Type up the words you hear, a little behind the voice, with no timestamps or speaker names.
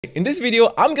In this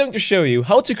video, I'm going to show you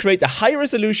how to create a high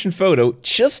resolution photo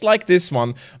just like this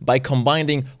one by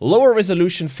combining lower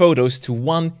resolution photos to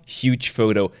one huge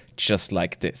photo just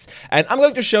like this. And I'm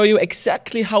going to show you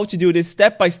exactly how to do this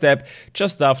step by step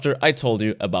just after I told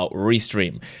you about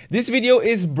Restream. This video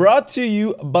is brought to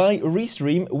you by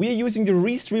Restream. We are using the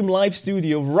Restream Live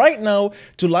Studio right now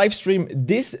to live stream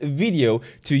this video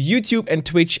to YouTube and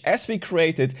Twitch as we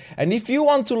created. And if you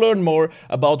want to learn more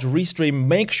about Restream,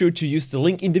 make sure to use the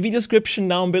link in the video description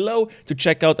down below to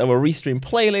check out our Restream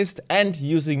playlist, and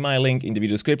using my link in the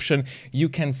video description, you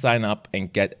can sign up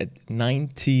and get a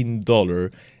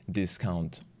 $19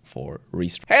 discount for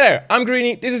Restream. Hey there, I'm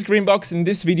Greeny, this is Greenbox. In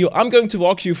this video, I'm going to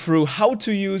walk you through how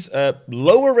to use a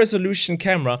lower resolution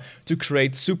camera to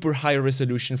create super high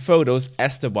resolution photos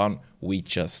as the one we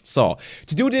just saw.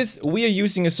 To do this, we are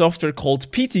using a software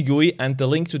called PTGUI, and the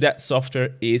link to that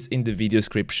software is in the video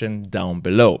description down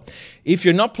below. If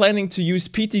you're not planning to use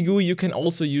PTGUI, you can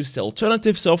also use the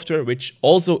alternative software, which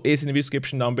also is in the video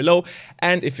description down below.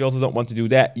 And if you also don't want to do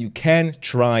that, you can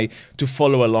try to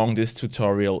follow along this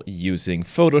tutorial using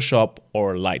Photoshop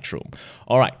or Lightroom.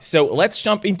 All right, so let's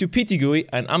jump into PTGUI,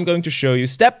 and I'm going to show you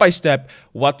step by step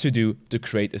what to do to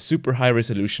create a super high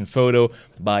resolution photo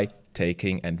by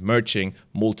taking and merging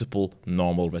multiple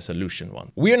normal resolution ones.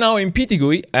 We are now in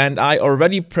PTGUI, and I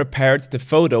already prepared the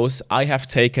photos I have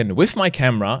taken with my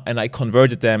camera, and I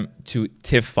converted them to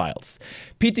TIFF files.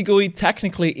 PTGUI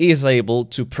technically is able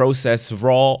to process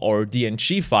RAW or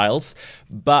DNG files,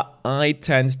 but I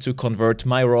tend to convert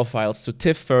my RAW files to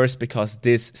TIFF first because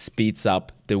this speeds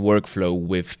up the workflow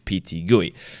with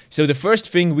PTGUI. So the first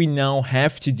thing we now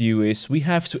have to do is we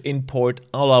have to import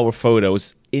all our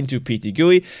photos into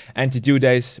PTGUI, and to do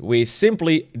this we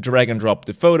simply drag and drop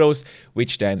the photos,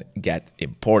 which then get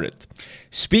imported.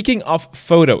 Speaking of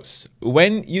photos,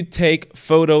 when you take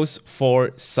photos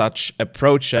for such a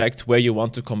project where you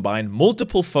want to combine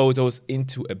multiple photos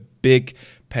into a big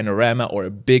panorama or a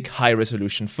big high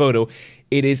resolution photo,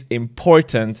 it is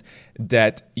important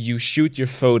that you shoot your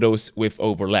photos with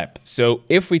overlap. So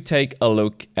if we take a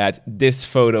look at this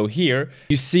photo here,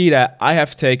 you see that I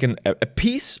have taken a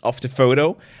piece of the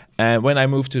photo, and when I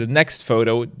move to the next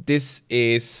photo, this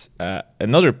is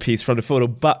another piece from the photo,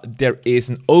 but there is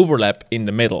an overlap in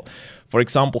the middle. For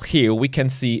example, here we can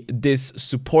see this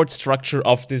support structure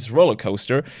of this roller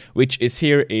coaster, which is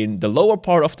here in the lower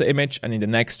part of the image, and in the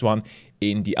next one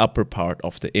in the upper part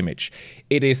of the image.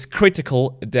 It is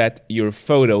critical that your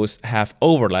photos have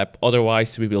overlap,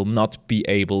 otherwise we will not be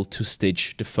able to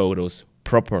stitch the photos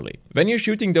properly. When you're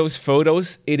shooting those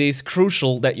photos, it is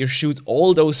crucial that you shoot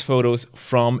all those photos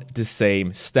from the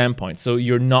same standpoint. So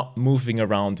you're not moving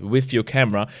around with your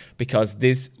camera, because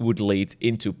this would lead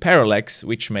into parallax,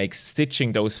 which makes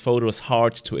stitching those photos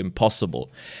hard to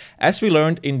impossible. As we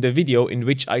learned in the video in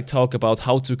which I talk about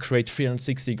how to create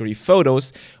 360-degree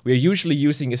photos, we are usually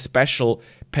using a special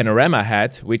panorama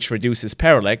head which reduces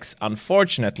parallax.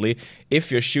 Unfortunately,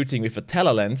 if you're shooting with a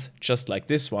telelens, just like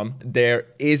this one, there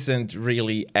isn't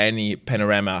really any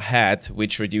panorama head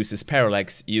which reduces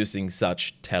parallax using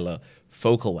such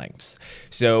telefocal lengths.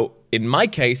 So in my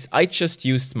case, I just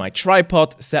used my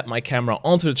tripod, set my camera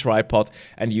onto the tripod,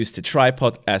 and used the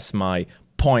tripod as my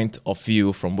point of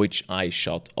view from which I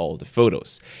shot all the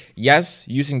photos. Yes,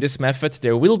 using this method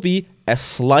there will be a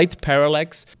slight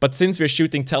parallax, but since we're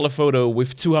shooting telephoto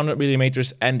with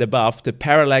 200mm and above, the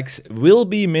parallax will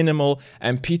be minimal,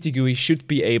 and PTGUI should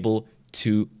be able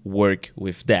to work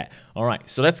with that. Alright,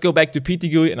 so let's go back to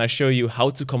PTGUI and I'll show you how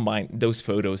to combine those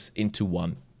photos into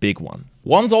one big one.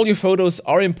 Once all your photos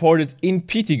are imported in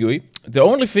PTGUI, the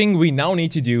only thing we now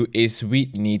need to do is we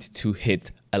need to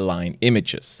hit align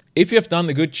images. If you have done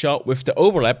a good job with the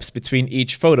overlaps between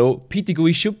each photo,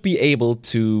 PTGUI should be able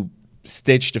to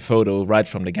stitch the photo right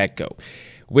from the get-go.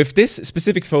 With this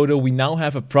specific photo, we now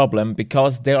have a problem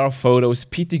because there are photos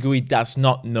PTGUI does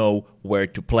not know where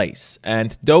to place.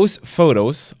 And those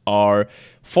photos are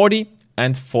 40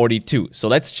 and 42. So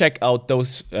let's check out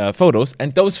those photos.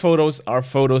 And those photos are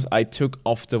photos I took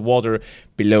of the water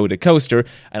below the coaster.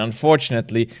 And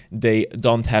unfortunately, they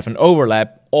don't have an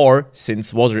overlap, or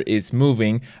since water is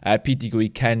moving,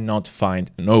 PTGUI cannot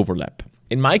find an overlap.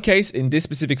 In my case, in this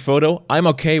specific photo, I'm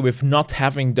okay with not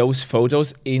having those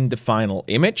photos in the final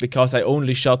image because I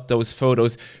only shot those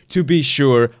photos to be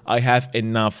sure I have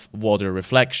enough water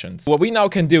reflections. What we now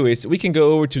can do is we can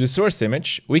go over to the source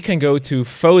image. We can go to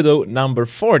photo number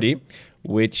 40,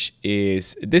 which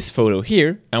is this photo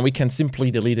here, and we can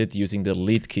simply delete it using the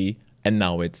delete key and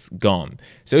now it's gone.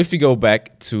 So if we go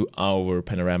back to our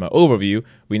panorama overview,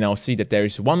 we now see that there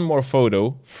is one more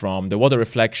photo from the water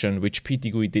reflection which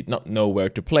PTGUI did not know where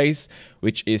to place,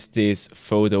 which is this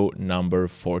photo number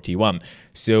 41.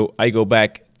 So I go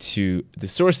back to the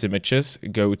source images,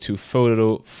 go to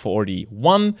photo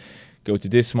 41, go to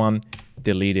this one,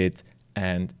 delete it,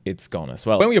 and it's gone as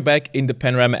well. When we're back in the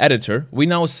panorama editor, we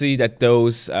now see that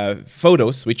those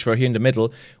photos, which were here in the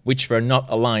middle, which were not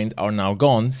aligned, are now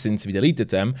gone since we deleted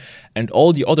them. And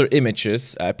all the other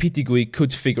images, PTGUI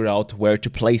could figure out where to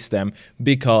place them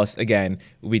because, again,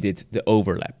 we did the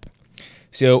overlap.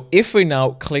 So if we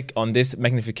now click on this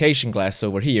magnification glass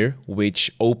over here,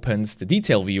 which opens the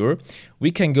detail viewer,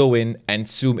 we can go in and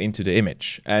zoom into the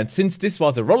image. And since this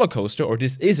was a roller coaster, or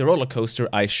this is a roller coaster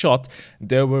I shot,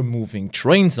 there were moving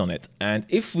trains on it. And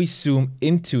if we zoom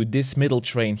into this middle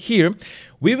train here,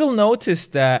 we will notice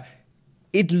that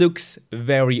it looks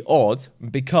very odd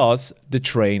because the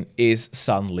train is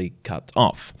suddenly cut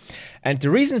off. And the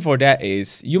reason for that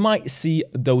is you might see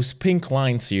those pink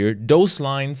lines here. Those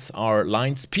lines are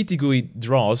lines PTGUI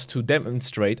draws to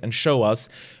demonstrate and show us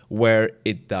where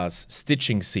it does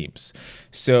stitching seams.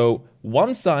 So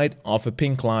one side of a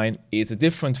pink line is a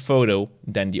different photo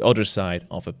than the other side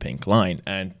of a pink line.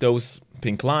 And those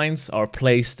pink lines are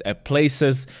placed at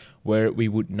places where we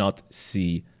would not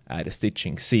see the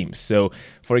stitching seams. So,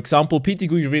 for example,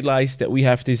 PTGUI realized that we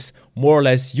have this more or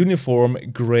less uniform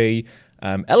gray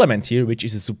element here, which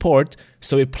is a support,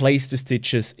 so it placed the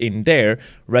stitches in there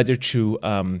rather to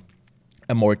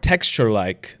a more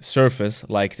texture-like surface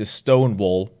like the stone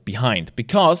wall behind.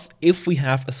 Because if we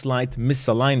have a slight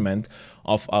misalignment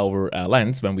of our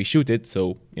lens when we shoot it,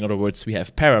 so in other words we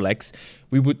have parallax,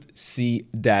 we would see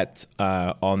that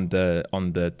on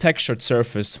the textured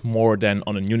surface more than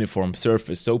on a uniform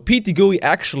surface. So PTGUI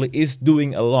actually is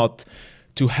doing a lot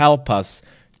to help us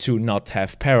to not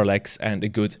have parallax and a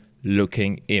good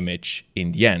looking image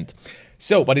in the end.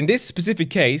 So, but in this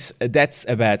specific case, that's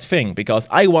a bad thing because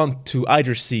I want to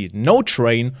either see no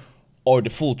train or the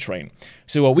full train.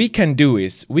 So what we can do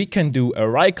is we can do a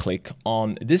right click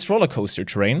on this roller coaster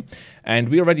train, and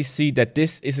we already see that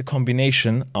this is a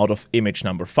combination out of image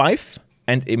number 5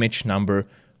 and image number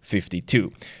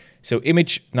 52. So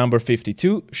image number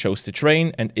 52 shows the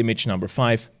train and image number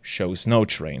 5 shows no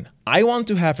train. I want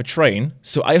to have a train,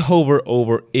 so I hover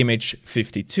over image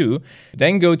 52,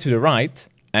 then go to the right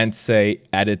and say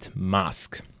edit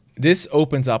mask. This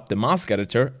opens up the mask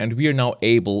editor, and we are now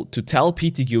able to tell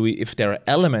PTGUI if there are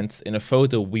elements in a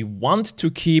photo we want to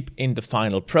keep in the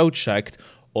final project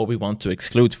or we want to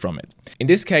exclude from it. In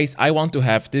this case, I want to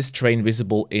have this train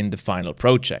visible in the final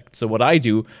project. So what I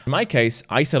do, in my case,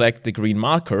 I select the green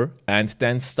marker and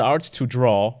then start to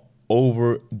draw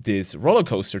over this roller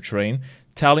coaster train,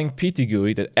 telling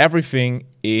PTGUI that everything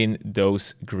in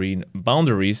those green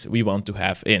boundaries we want to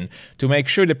have in. To make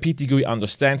sure that PTGUI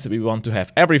understands that we want to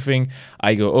have everything,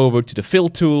 I go over to the fill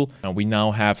tool, and we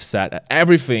now have set that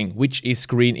everything which is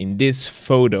green in this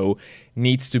photo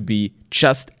needs to be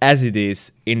just as it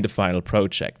is in the final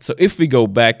project. So if we go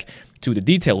back to the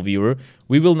detail viewer,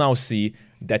 we will now see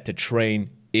that the train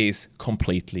is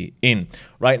completely in.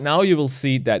 Right now you will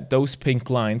see that those pink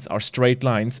lines are straight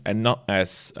lines and not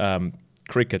as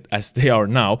cricket as they are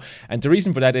now. And the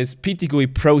reason for that is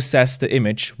PTGUI processed the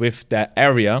image with that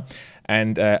area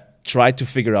and tried to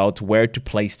figure out where to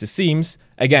place the seams,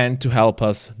 again to help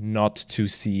us not to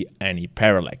see any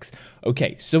parallax.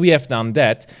 Okay, so we have done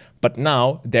that, but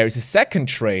now there is a second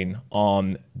train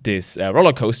on this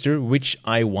roller coaster which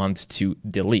I want to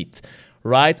delete.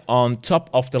 Right on top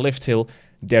of the lift hill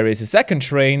there is a second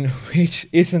train which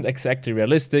isn't exactly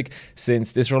realistic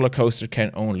since this roller coaster can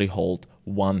only hold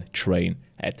one train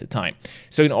at a time.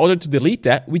 So in order to delete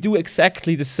that, we do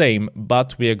exactly the same,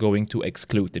 but we are going to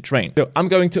exclude the train. So I'm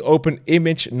going to open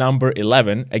image number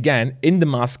 11, again in the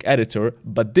mask editor,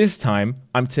 but this time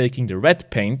I'm taking the red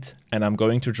paint and I'm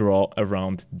going to draw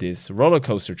around this roller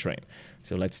coaster train.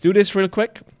 So let's do this real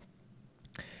quick.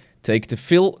 Take the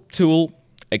fill tool,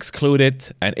 exclude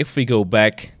it, and if we go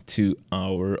back to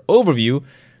our overview,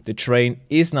 the train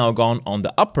is now gone on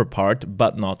the upper part,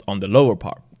 but not on the lower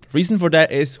part. Reason for that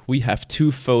is we have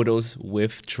two photos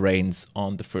with trains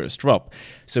on the first drop.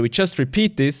 So we just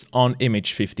repeat this on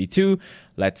image 52.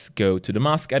 Let's go to the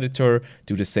mask editor,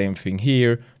 do the same thing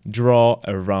here, draw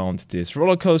around this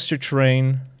roller coaster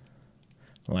train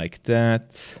like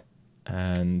that,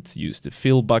 and use the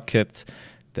fill bucket,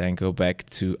 then go back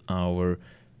to our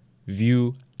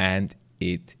view and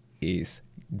it is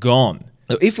gone.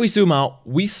 Now if we zoom out,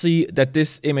 we see that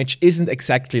this image isn't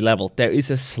exactly leveled. There is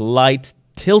a slight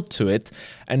tilt to it,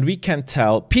 and we can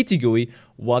tell PTGUI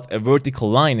what a vertical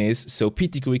line is, so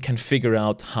PTGUI can figure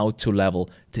out how to level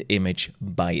the image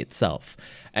by itself.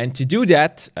 And to do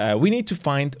that, we need to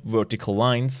find vertical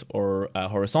lines or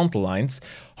horizontal lines.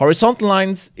 Horizontal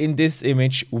lines in this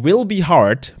image will be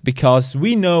hard because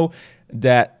we know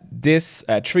that this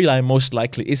tree line most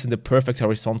likely isn't a perfect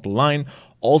horizontal line.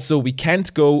 Also, we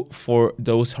can't go for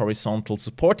those horizontal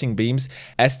supporting beams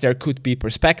as there could be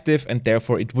perspective and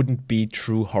therefore it wouldn't be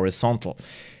true horizontal.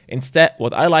 Instead,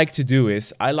 what I like to do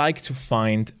is I like to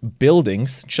find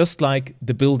buildings just like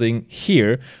the building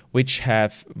here, which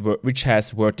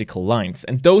has vertical lines.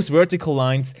 And those vertical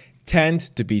lines tend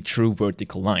to be true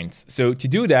vertical lines. So to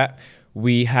do that,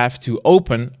 we have to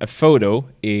open a photo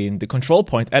in the control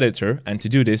point editor. And to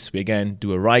do this, we again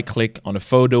do a right click on a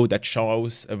photo that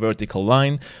shows a vertical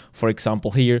line. For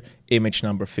example, here, image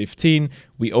number 15.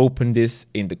 We open this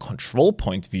in the control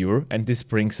point viewer, and this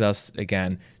brings us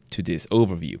again to this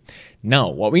overview. Now,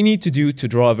 what we need to do to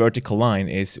draw a vertical line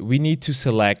is we need to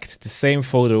select the same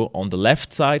photo on the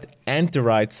left side and the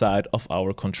right side of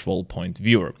our control point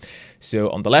viewer. So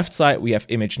on the left side, we have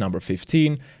image number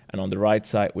 15, and on the right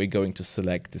side, we're going to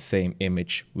select the same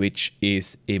image, which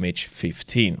is image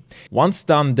 15. Once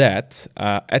done that,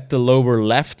 at the lower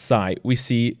left side, we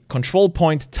see control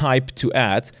point type to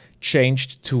add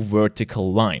changed to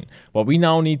vertical line. What we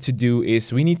now need to do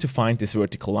is we need to find this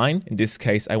vertical line. In this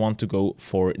case, I want to go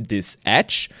for this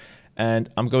edge, and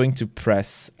I'm going to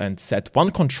press and set one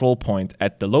control point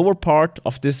at the lower part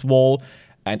of this wall.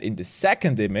 And in the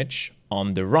second image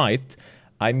on the right,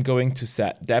 I'm going to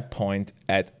set that point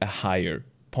at a higher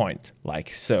point, like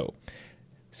so.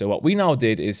 So what we now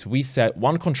did is we set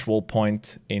one control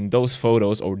point in those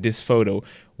photos, or this photo,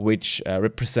 which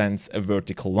represents a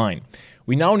vertical line.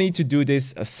 We now need to do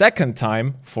this a second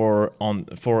time for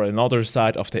another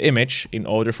side of the image in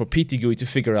order for PTGUI to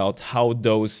figure out how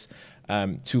those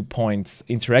 2 points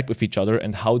interact with each other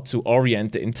and how to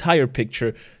orient the entire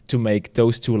picture to make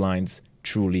those two lines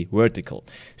truly vertical.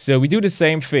 So we do the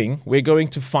same thing. We're going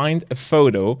to find a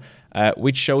photo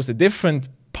which shows a different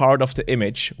part of the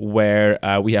image where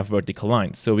we have vertical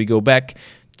lines. So we go back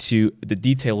to the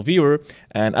detail viewer,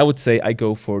 and I would say I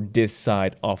go for this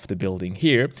side of the building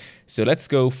here. So let's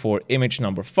go for image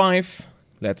number 5.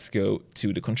 Let's go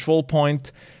to the control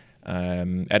point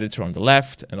editor on the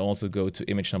left, and also go to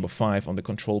image number 5 on the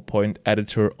control point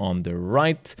editor on the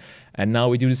right. And now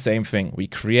we do the same thing. We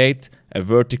create a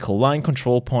vertical line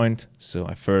control point. So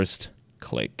I first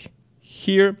click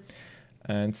here,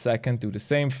 and second do the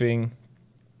same thing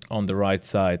on the right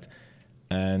side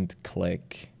and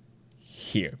click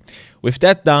here. With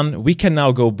that done, we can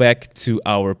now go back to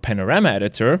our panorama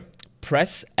editor,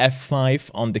 press F5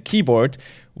 on the keyboard,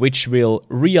 which will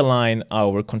realign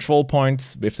our control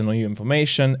points with the new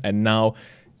information, and now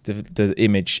the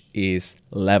image is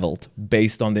leveled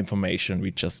based on the information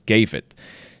we just gave it.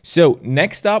 So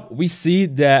next up, we see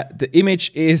that the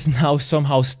image is now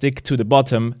somehow stick to the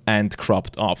bottom and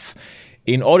cropped off.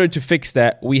 In order to fix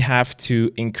that, we have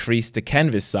to increase the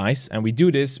canvas size, and we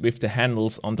do this with the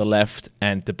handles on the left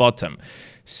and the bottom.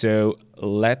 So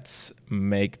let's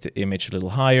make the image a little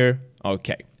higher.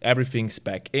 Okay, everything's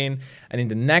back in. And in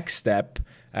the next step,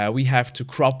 we have to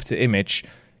crop the image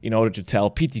in order to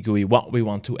tell PTGUI what we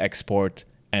want to export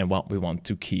and what we want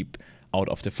to keep out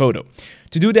of the photo.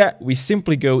 To do that, we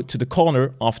simply go to the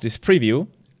corner of this preview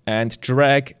and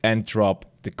drag and drop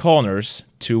the corners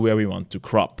to where we want to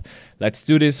crop. Let's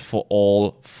do this for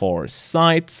all 4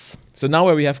 sides. So now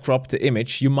where we have cropped the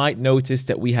image, you might notice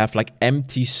that we have like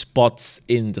empty spots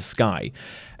in the sky.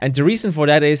 And the reason for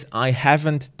that is I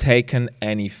haven't taken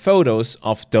any photos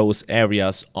of those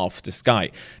areas of the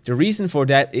sky. The reason for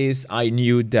that is I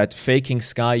knew that faking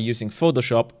sky using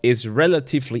Photoshop is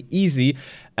relatively easy,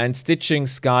 and stitching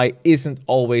sky isn't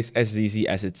always as easy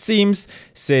as it seems,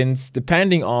 since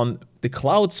depending on the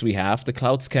clouds we have, the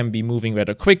clouds can be moving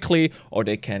rather quickly, or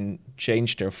they can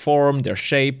change their form, their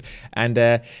shape, and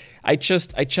I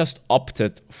just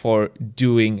opted for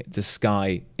doing the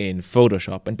sky in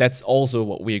Photoshop, and that's also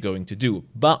what we're going to do.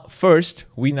 But first,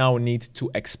 we now need to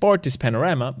export this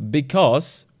panorama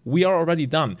because we are already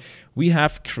done. We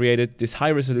have created this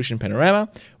high-resolution panorama,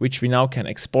 which we now can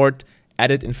export,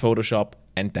 edit in Photoshop,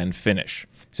 and then finish.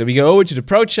 So we go over to the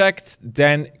project,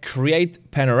 then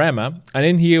create panorama, and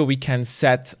in here we can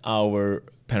set our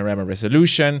panorama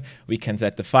resolution, we can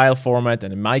set the file format,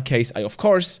 and in my case, I of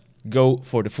course go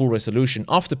for the full resolution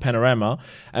of the panorama.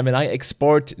 And when I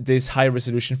export this high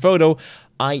resolution photo,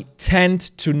 I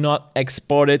tend to not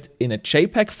export it in a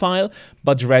JPEG file,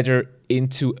 but rather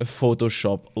into a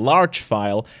Photoshop large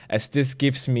file, as this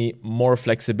gives me more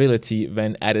flexibility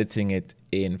when editing it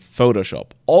in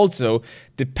Photoshop. Also,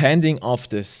 depending on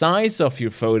the size of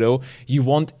your photo, you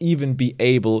won't even be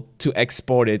able to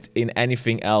export it in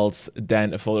anything else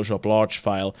than a Photoshop large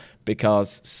file,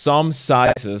 because some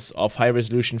sizes of high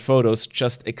resolution photos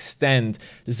just extend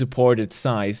the supported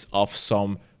size of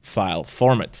some file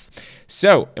formats.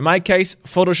 So in my case,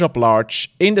 Photoshop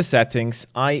large. In the settings,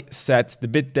 I set the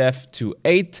bit depth to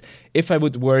 8. If I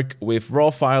would work with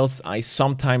raw files, I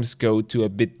sometimes go to a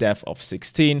bit depth of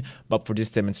 16, but for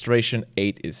this demonstration,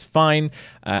 8 is fine.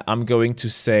 I'm going to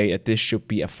say that this should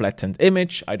be a flattened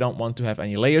image. I don't want to have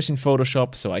any layers in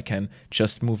Photoshop, so I can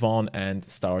just move on and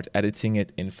start editing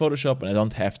it in Photoshop, and I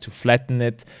don't have to flatten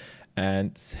it.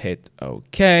 And hit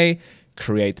OK,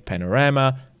 create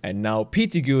panorama. And now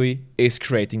PTGUI is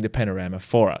creating the panorama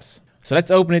for us. So let's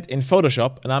open it in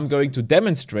Photoshop, and I'm going to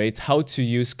demonstrate how to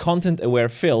use content-aware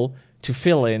fill to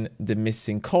fill in the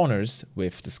missing corners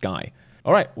with the sky.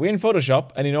 All right, we're in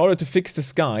Photoshop, and in order to fix the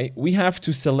sky, we have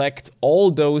to select all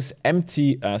those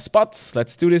empty spots.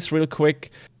 Let's do this real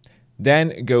quick.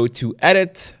 Then go to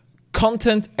Edit,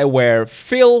 Content-Aware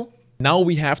Fill. Now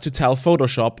we have to tell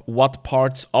Photoshop what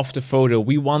parts of the photo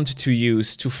we want to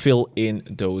use to fill in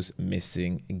those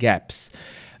missing gaps.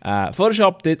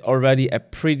 Photoshop did already a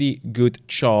pretty good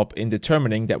job in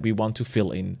determining that we want to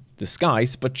fill in the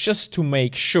skies, but just to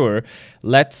make sure,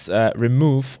 let's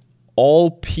remove all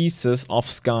pieces of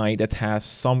sky that have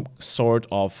some sort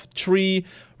of tree,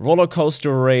 roller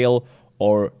coaster rail,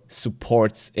 or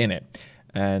supports in it.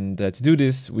 And to do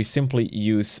this, we simply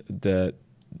use the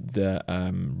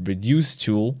reduce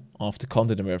tool of the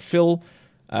content-aware fill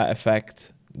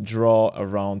effect, draw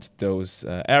around those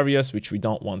areas which we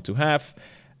don't want to have.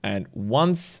 And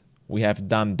once we have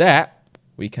done that,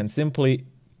 we can simply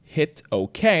hit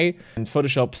OK, and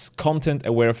Photoshop's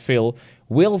content-aware fill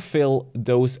will fill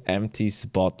those empty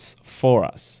spots for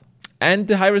us. And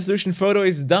the high-resolution photo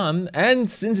is done, and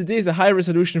since it is a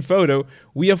high-resolution photo,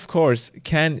 we of course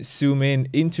can zoom in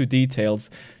into details,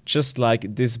 just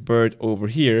like this bird over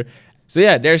here. So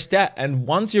yeah, there's that, and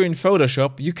once you're in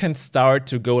Photoshop, you can start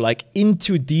to go like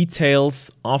into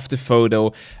details of the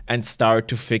photo and start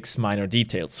to fix minor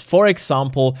details. For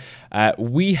example,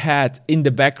 we had in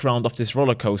the background of this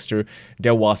roller coaster,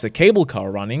 there was a cable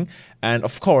car running, and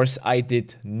of course I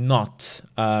did not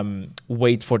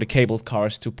wait for the cable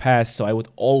cars to pass, so I would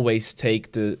always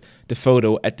take the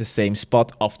photo at the same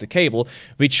spot of the cable,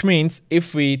 which means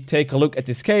if we take a look at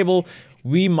this cable,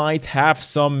 we might have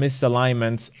some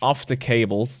misalignments of the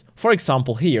cables, for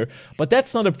example here, but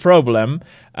that's not a problem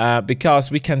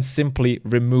because we can simply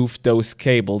remove those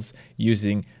cables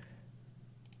using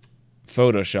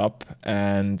Photoshop,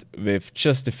 and with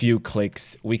just a few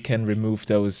clicks we can remove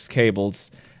those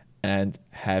cables and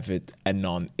have it a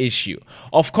non-issue.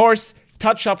 Of course,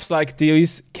 touch-ups like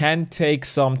these can take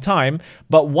some time,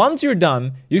 but once you're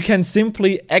done, you can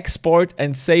simply export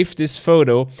and save this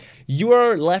photo. You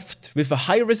are left with a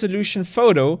high-resolution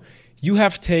photo you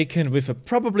have taken with a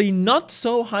probably not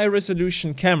so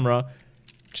high-resolution camera,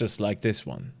 just like this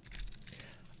one.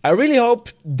 I really hope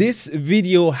this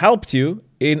video helped you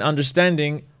in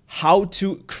understanding how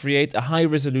to create a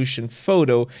high-resolution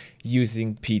photo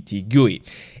using PTGUI.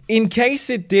 In case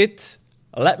it did,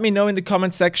 let me know in the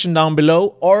comment section down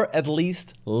below, or at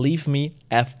least leave me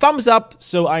a thumbs up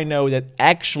so I know that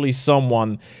actually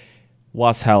someone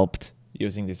was helped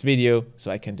using this video,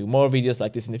 so I can do more videos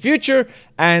like this in the future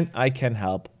and I can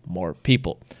help more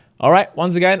people. All right,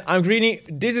 once again, I'm Greeny,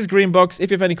 this is Greenbox. If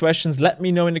you have any questions, let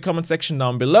me know in the comment section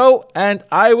down below, and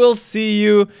I will see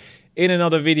you in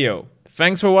another video.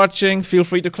 Thanks for watching. Feel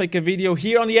free to click a video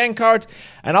here on the end card,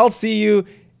 and I'll see you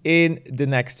in the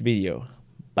next video.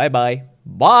 Bye bye.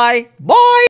 Bye. Bye.